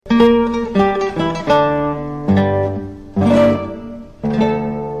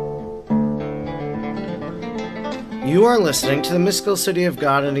listening to the Mystical City of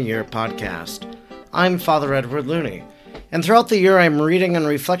God in a Year podcast. I'm Father Edward Looney, and throughout the year I'm reading and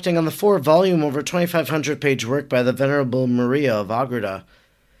reflecting on the 4-volume, over 2,500-page work by the Venerable Maria of Agreda.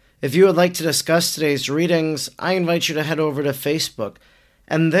 If you would like to discuss today's readings, I invite you to head over to Facebook,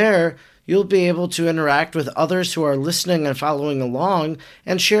 and there you'll be able to interact with others who are listening and following along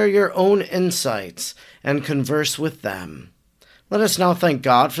and share your own insights and converse with them. Let us now thank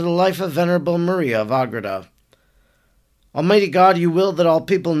God for the life of Venerable Maria of Agreda. Almighty God, you will that all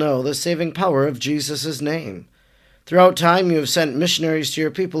people know the saving power of Jesus' name. Throughout time you have sent missionaries to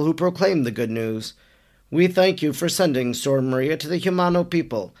your people who proclaim the good news. We thank you for sending Sor Maria to the Humano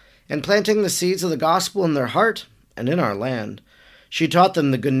people and planting the seeds of the gospel in their heart and in our land. She taught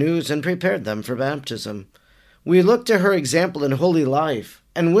them the good news and prepared them for baptism. We look to her example in holy life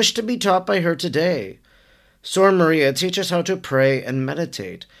and wish to be taught by her today. Sor Maria, teach us how to pray and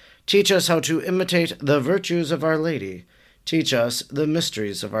meditate. Teach us how to imitate the virtues of Our Lady. Teach us the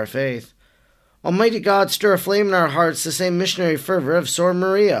mysteries of our faith. Almighty God, stir aflame in our hearts the same missionary fervor of Sor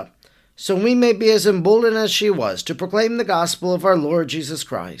Maria, so we may be as emboldened as she was to proclaim the gospel of our Lord Jesus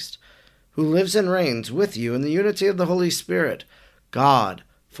Christ, who lives and reigns with you in the unity of the Holy Spirit, God,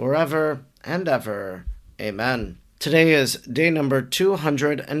 forever and ever. Amen. Today is day number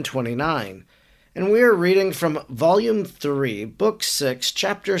 229, and we are reading from Volume 3, Book 6,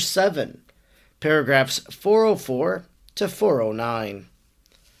 Chapter 7, paragraphs 404 to 409.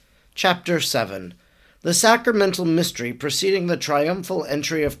 Chapter 7. The Sacramental Mystery preceding the Triumphal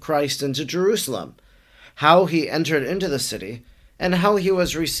Entry of Christ into Jerusalem, how he entered into the city, and how he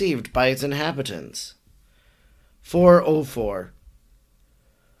was received by its inhabitants. 404.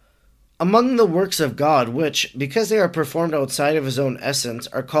 Among the works of God which, because they are performed outside of his own essence,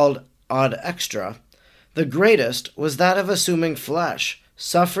 are called ad extra, the greatest was that of assuming flesh,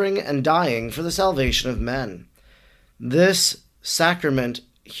 suffering and dying for the salvation of men. This sacrament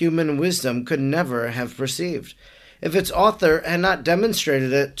human wisdom could never have perceived, if its author had not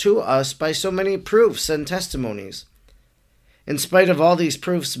demonstrated it to us by so many proofs and testimonies. In spite of all these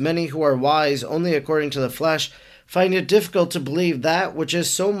proofs, many who are wise only according to the flesh find it difficult to believe that which is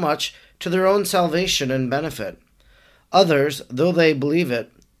so much to their own salvation and benefit. Others, though they believe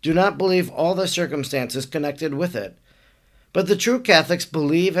it, do not believe all the circumstances connected with it. But the true Catholics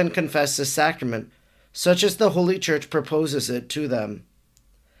believe and confess this sacrament, such as the Holy Church proposes it to them.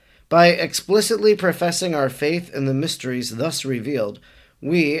 By explicitly professing our faith in the mysteries thus revealed,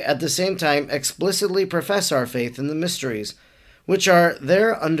 we, at the same time, explicitly profess our faith in the mysteries, which are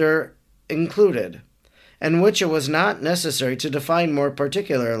thereunder included, and which it was not necessary to define more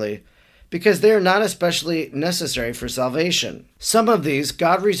particularly, because they are not especially necessary for salvation. Some of these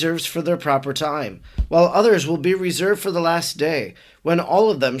God reserves for their proper time, while others will be reserved for the last day, when all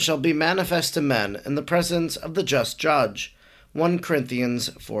of them shall be manifest to men in the presence of the just judge. 1 Corinthians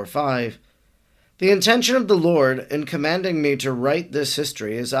 4:5. The intention of the Lord in commanding me to write this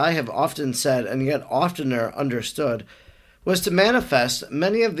history, as I have often said and yet oftener understood, was to manifest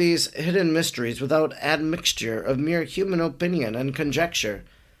many of these hidden mysteries without admixture of mere human opinion and conjecture.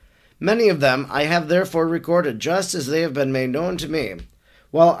 Many of them I have therefore recorded just as they have been made known to me,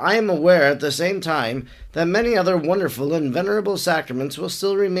 while I am aware at the same time that many other wonderful and venerable sacraments will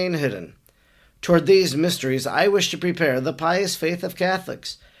still remain hidden. Toward these mysteries I wish to prepare the pious faith of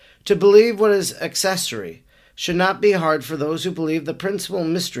Catholics. To believe what is accessory should not be hard for those who believe the principal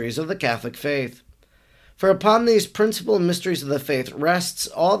mysteries of the Catholic faith. For upon these principal mysteries of the faith rests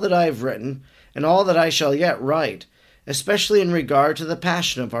all that I have written, and all that I shall yet write, especially in regard to the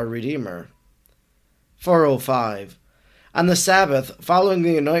passion of our Redeemer. 405. On the Sabbath, following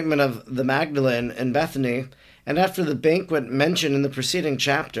the anointment of the Magdalene in Bethany, and after the banquet mentioned in the preceding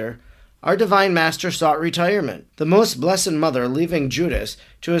chapter, our Divine Master sought retirement. The Most Blessed Mother, leaving Judas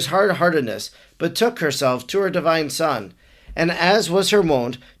to his hard-heartedness, betook herself to her Divine Son, and, as was her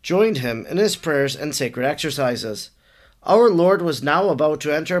wont, joined him in his prayers and sacred exercises. Our Lord was now about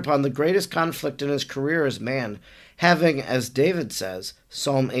to enter upon the greatest conflict in his career as man, having, as David says,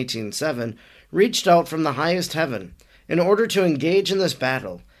 Psalm 18:7, reached out from the highest heaven, in order to engage in this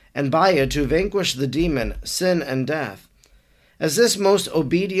battle, and by it to vanquish the demon, sin, and death. As this most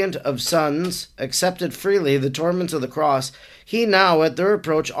obedient of sons accepted freely the torments of the cross, he now, at their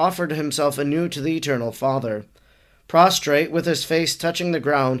approach, offered himself anew to the eternal Father. Prostrate, with his face touching the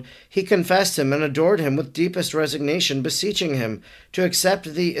ground, he confessed him and adored him with deepest resignation, beseeching him to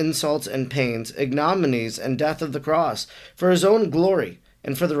accept the insults and pains, ignominies, and death of the cross, for his own glory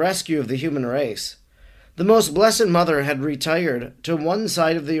and for the rescue of the human race. The Most Blessed Mother had retired to one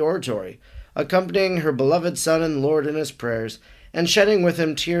side of the oratory, accompanying her beloved Son and Lord in his prayers, and shedding with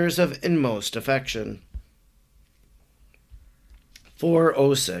him tears of inmost affection.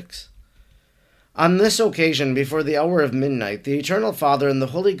 406. On this occasion, before the hour of midnight, the Eternal Father and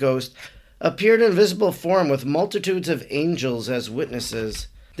the Holy Ghost appeared in visible form with multitudes of angels as witnesses.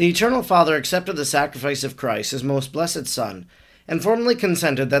 The Eternal Father accepted the sacrifice of Christ, his most blessed Son, and formally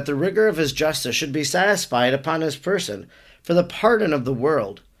consented that the rigor of his justice should be satisfied upon his person for the pardon of the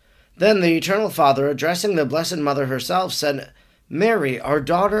world. Then the Eternal Father, addressing the Blessed Mother herself, said, "Mary, our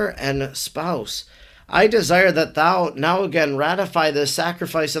daughter and spouse, I desire that thou now again ratify this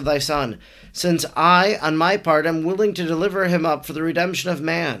sacrifice of thy Son, since I, on my part, am willing to deliver him up for the redemption of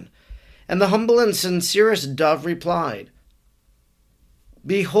man." And the humble and sincerest dove replied,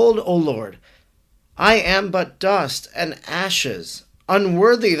 "Behold, O Lord, I am but dust and ashes,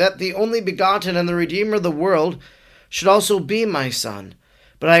 unworthy that the only begotten and the Redeemer of the world should also be my Son.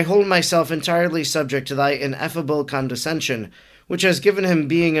 But I hold myself entirely subject to thy ineffable condescension, which has given him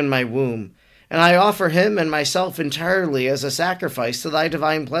being in my womb, and I offer him and myself entirely as a sacrifice to thy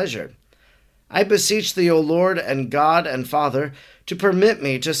divine pleasure. I beseech thee, O Lord and God and Father, to permit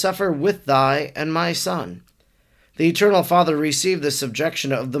me to suffer with thy and my Son." The Eternal Father received this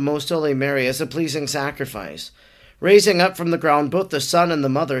subjection of the Most Holy Mary as a pleasing sacrifice. Raising up from the ground both the Son and the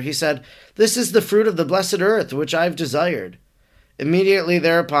Mother, he said, "This is the fruit of the blessed earth which I have desired." Immediately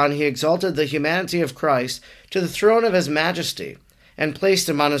thereupon he exalted the humanity of Christ to the throne of his majesty, and placed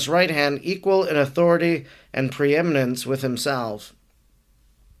him on his right hand, equal in authority and preeminence with himself.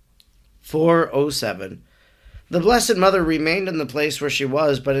 407. The Blessed Mother remained in the place where she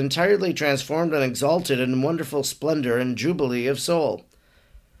was, but entirely transformed and exalted in wonderful splendor and jubilee of soul.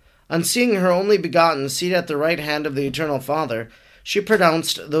 On seeing her only begotten seated at the right hand of the Eternal Father, she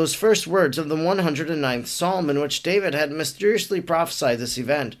pronounced those first words of the 109th Psalm, in which David had mysteriously prophesied this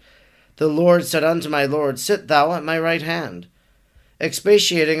event. "The Lord said unto my Lord, Sit thou at my right hand."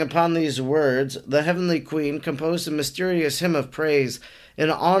 Expatiating upon these words, the heavenly Queen composed a mysterious hymn of praise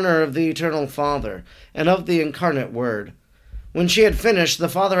in honor of the Eternal Father and of the Incarnate Word. When she had finished, the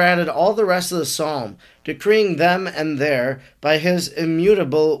Father added all the rest of the psalm, decreeing them and there, by his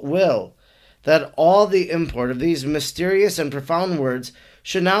immutable will, that all the import of these mysterious and profound words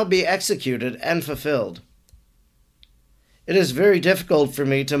should now be executed and fulfilled. It is very difficult for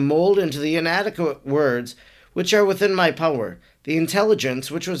me to mold into the inadequate words which are within my power the intelligence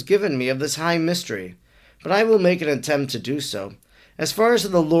which was given me of this high mystery, but I will make an attempt to do so, as far as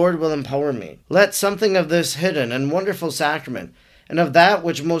the Lord will empower me. Let something of this hidden and wonderful sacrament, and of that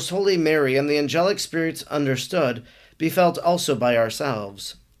which Most Holy Mary and the angelic spirits understood, be felt also by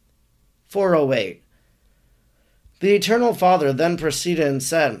ourselves. 408. The Eternal Father then proceeded and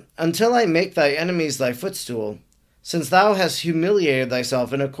said, "Until I make thy enemies thy footstool, since thou hast humiliated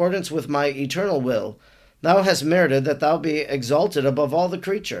thyself in accordance with my eternal will, thou hast merited that thou be exalted above all the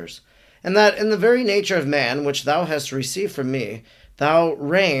creatures, and that in the very nature of man, which thou hast received from me, thou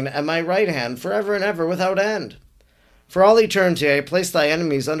reign at my right hand forever and ever without end. For all eternity I place thy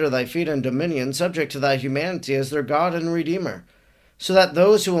enemies under thy feet and dominion, subject to thy humanity as their God and Redeemer, so that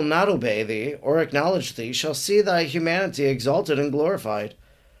those who will not obey thee or acknowledge thee shall see thy humanity exalted and glorified.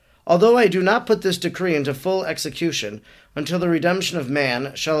 Although I do not put this decree into full execution until the redemption of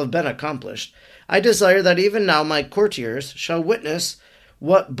man shall have been accomplished, I desire that even now my courtiers shall witness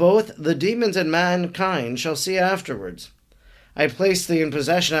what both the demons and mankind shall see afterwards. I place thee in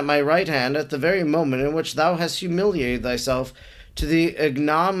possession at my right hand at the very moment in which thou hast humiliated thyself to the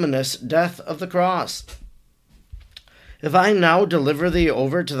ignominious death of the cross. If I now deliver thee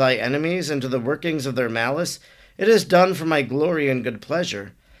over to thy enemies and to the workings of their malice, it is done for my glory and good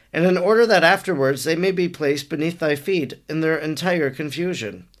pleasure, and in order that afterwards they may be placed beneath thy feet in their entire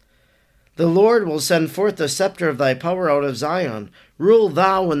confusion. The Lord will send forth the scepter of thy power out of Zion. Rule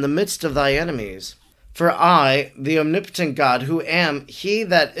thou in the midst of thy enemies. For I, the omnipotent God, who am he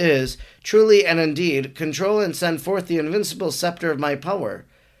that is, truly and indeed, control and send forth the invincible scepter of my power,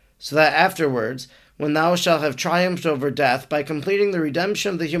 so that afterwards, when thou shalt have triumphed over death by completing the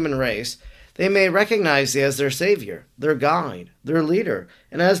redemption of the human race, they may recognize thee as their Savior, their guide, their leader,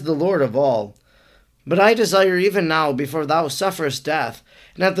 and as the Lord of all. But I desire even now, before thou sufferest death,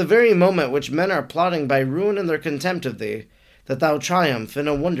 and at the very moment which men are plotting by ruin and their contempt of thee, that thou triumph in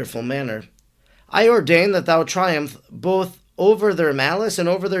a wonderful manner. I ordain that thou triumph both over their malice and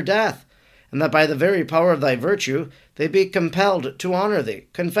over their death, and that by the very power of thy virtue they be compelled to honor thee,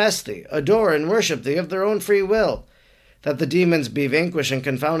 confess thee, adore and worship thee of their own free will, that the demons be vanquished and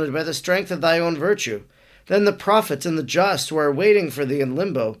confounded by the strength of thy own virtue. Then the prophets and the just who are waiting for thee in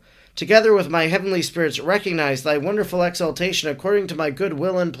limbo, together with my heavenly spirits, recognize thy wonderful exaltation according to my good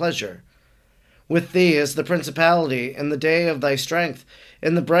will and pleasure. With thee is the principality in the day of thy strength,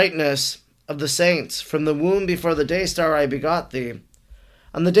 in the brightness of the saints. From the womb before the day star I begot thee.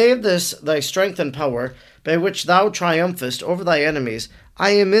 On the day of this thy strength and power, by which thou triumphest over thy enemies,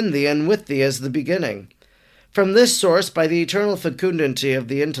 I am in thee and with thee as the beginning. From this source, by the eternal fecundity of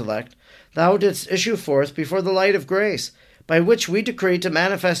the intellect, thou didst issue forth before the light of grace, by which we decree to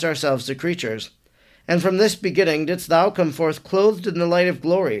manifest ourselves to creatures. And from this beginning didst thou come forth clothed in the light of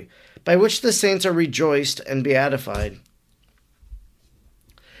glory, by which the saints are rejoiced and beatified.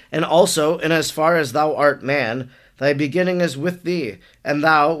 And also, in as far as thou art man, thy beginning is with thee, and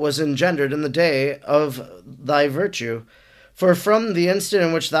thou was engendered in the day of thy virtue. For from the instant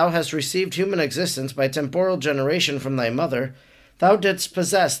in which thou hast received human existence by temporal generation from thy mother, thou didst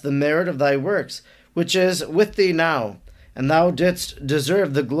possess the merit of thy works, which is with thee now, and thou didst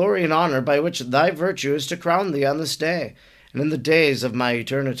deserve the glory and honor by which thy virtue is to crown thee on this day, and in the days of my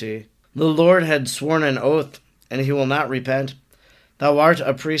eternity. The Lord had sworn an oath, and he will not repent. Thou art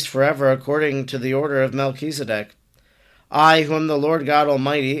a priest forever according to the order of Melchizedek. I, who am the Lord God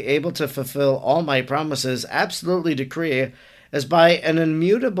Almighty, able to fulfill all my promises, absolutely decree, as by an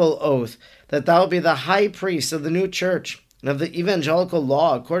immutable oath, that thou be the high priest of the new church, and of the evangelical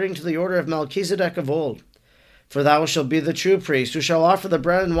law according to the order of Melchizedek of old. For thou shalt be the true priest, who shall offer the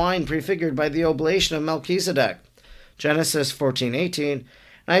bread and wine prefigured by the oblation of Melchizedek. Genesis 14:18.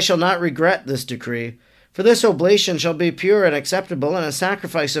 And I shall not regret this decree, for this oblation shall be pure and acceptable, and a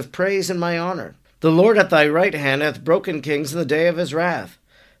sacrifice of praise in my honor. The Lord at thy right hand hath broken kings in the day of his wrath.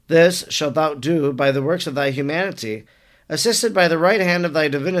 This shalt thou do by the works of thy humanity, assisted by the right hand of thy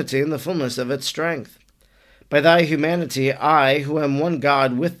divinity in the fullness of its strength. By thy humanity, I, who am one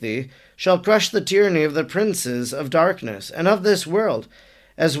God with thee, shall crush the tyranny of the princes of darkness, and of this world,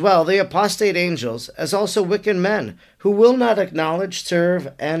 as well the apostate angels, as also wicked men, who will not acknowledge,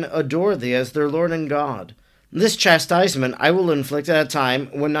 serve, and adore thee as their Lord and God. This chastisement I will inflict at a time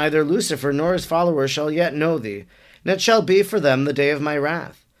when neither Lucifer nor his followers shall yet know thee, and it shall be for them the day of my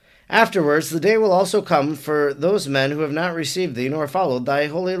wrath. Afterwards the day will also come for those men who have not received thee nor followed thy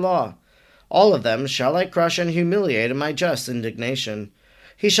holy law. All of them shall I crush and humiliate in my just indignation.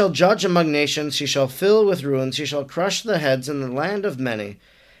 He shall judge among nations, he shall fill with ruins, he shall crush the heads in the land of many,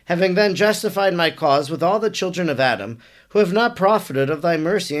 having then justified my cause with all the children of Adam, who have not profited of thy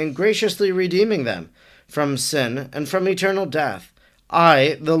mercy in graciously redeeming them from sin and from eternal death.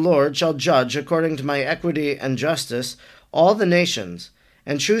 I, the Lord, shall judge according to my equity and justice all the nations,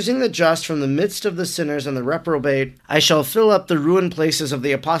 and choosing the just from the midst of the sinners and the reprobate, I shall fill up the ruined places of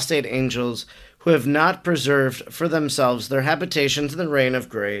the apostate angels, who have not preserved for themselves their habitations in the reign of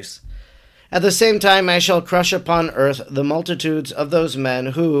grace. At the same time I shall crush upon earth the multitudes of those men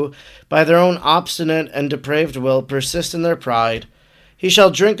who, by their own obstinate and depraved will, persist in their pride. He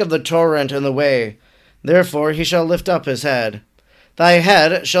shall drink of the torrent in the way, therefore he shall lift up his head. Thy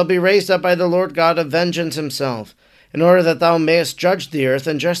head shall be raised up by the Lord God of vengeance himself, in order that thou mayest judge the earth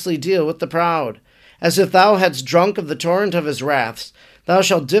and justly deal with the proud. As if thou hadst drunk of the torrent of his wraths, thou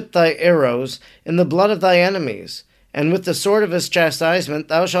shalt dip thy arrows in the blood of thy enemies, and with the sword of his chastisement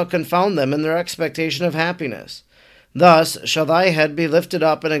thou shalt confound them in their expectation of happiness. Thus shall thy head be lifted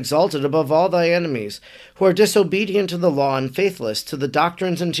up and exalted above all thy enemies, who are disobedient to the law and faithless to the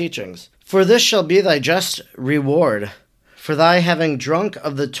doctrines and teachings. For this shall be thy just reward, for thy having drunk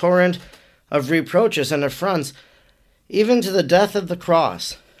of the torrent of reproaches and affronts, even to the death of the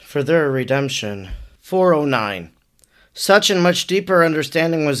cross, for their redemption. 409. Such and much deeper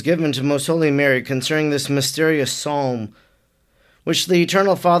understanding was given to Most Holy Mary concerning this mysterious psalm, which the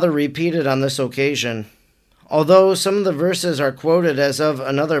Eternal Father repeated on this occasion. Although some of the verses are quoted as of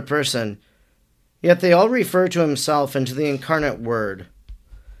another person, yet they all refer to himself and to the incarnate Word.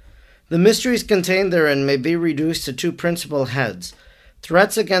 The mysteries contained therein may be reduced to two principal heads: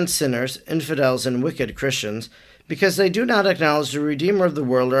 threats against sinners, infidels, and wicked Christians, because they do not acknowledge the Redeemer of the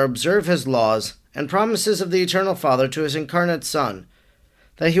world or observe his laws, and promises of the Eternal Father to his incarnate Son,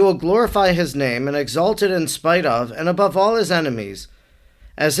 that he will glorify his name and exalt it in spite of and above all his enemies,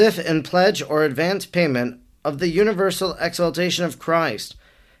 as if in pledge or advance payment of the universal exaltation of Christ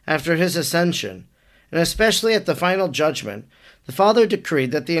after his ascension, and especially at the final judgment. The Father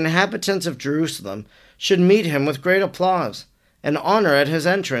decreed that the inhabitants of Jerusalem should meet him with great applause and honor at his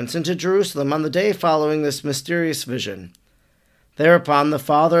entrance into Jerusalem on the day following this mysterious vision. Thereupon the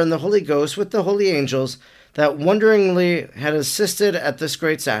Father and the Holy Ghost with the holy angels that wonderingly had assisted at this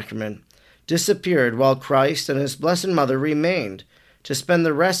great sacrament disappeared, while Christ and his Blessed Mother remained to spend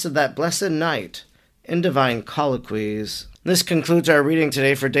the rest of that blessed night in divine colloquies. This concludes our reading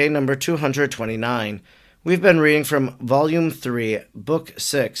today for day number 229. We've been reading from Volume 3, Book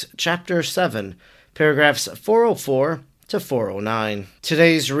 6, Chapter 7, paragraphs 404 to 409.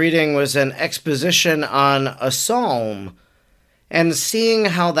 Today's reading was an exposition on a psalm, and seeing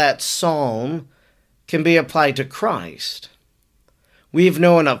how that psalm can be applied to Christ. We've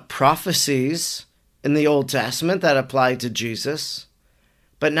known of prophecies in the Old Testament that apply to Jesus,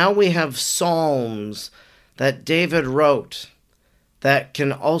 but now we have psalms that David wrote that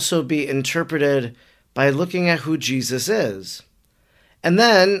can also be interpreted by looking at who Jesus is. And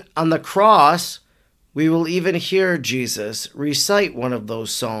then on the cross, we will even hear Jesus recite one of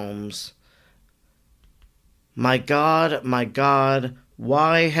those psalms. My God,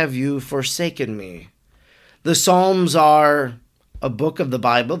 why have you forsaken me? The Psalms are a book of the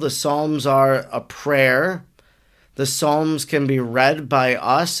Bible. The Psalms are a prayer. The Psalms can be read by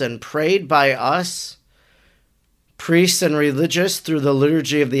us and prayed by us. Priests and religious, through the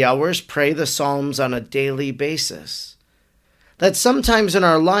Liturgy of the Hours, pray the Psalms on a daily basis. That sometimes in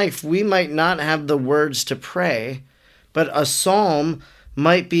our life we might not have the words to pray, but a psalm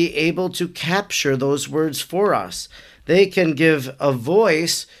might be able to capture those words for us. They can give a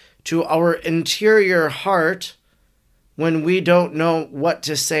voice to our interior heart when we don't know what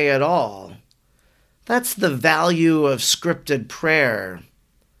to say at all. That's the value of scripted prayer.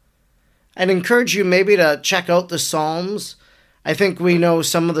 I'd encourage you maybe to check out the Psalms. I think we know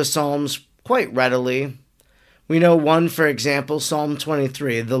some of the Psalms quite readily. We know one, for example, Psalm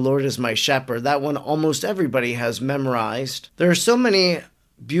 23, the Lord is my shepherd. That one almost everybody has memorized. There are so many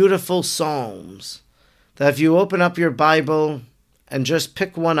beautiful Psalms that if you open up your Bible and just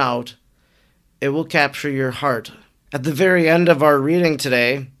pick one out, it will capture your heart. At the very end of our reading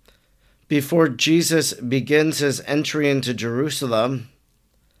today, before Jesus begins his entry into Jerusalem,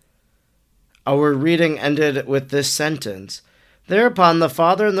 our reading ended with this sentence. Thereupon the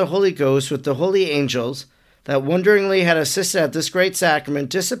Father and the Holy Ghost with the holy angels that wonderingly had assisted at this great sacrament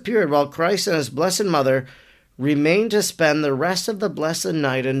disappeared while Christ and his blessed mother remained to spend the rest of the blessed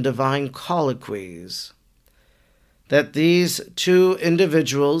night in divine colloquies. That these two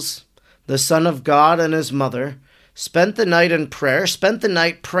individuals, the Son of God and his mother, spent the night in prayer, spent the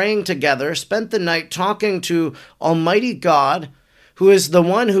night praying together, spent the night talking to Almighty God, who is the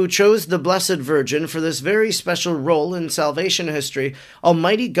one who chose the Blessed Virgin for this very special role in salvation history,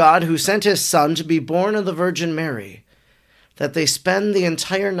 Almighty God who sent his Son to be born of the Virgin Mary, that they spend the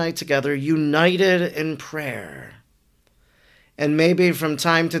entire night together united in prayer. And maybe from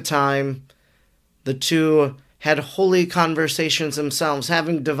time to time, the two had holy conversations themselves,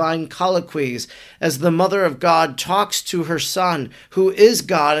 having divine colloquies as the Mother of God talks to her Son, who is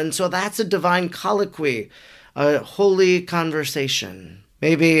God, and so that's a divine colloquy, a holy conversation.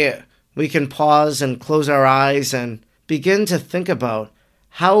 Maybe we can pause and close our eyes and begin to think about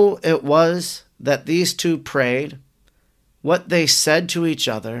how it was that these two prayed, what they said to each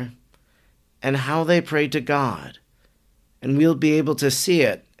other, and how they prayed to God. And we'll be able to see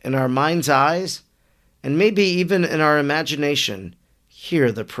it in our mind's eyes, and maybe even in our imagination,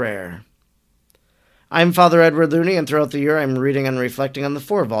 hear the prayer. I'm Father Edward Looney, and throughout the year I'm reading and reflecting on the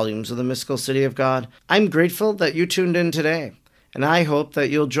 4 volumes of the Mystical City of God. I'm grateful that you tuned in today, and I hope that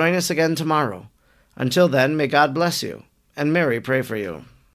you'll join us again tomorrow. Until then, may God bless you, and Mary pray for you.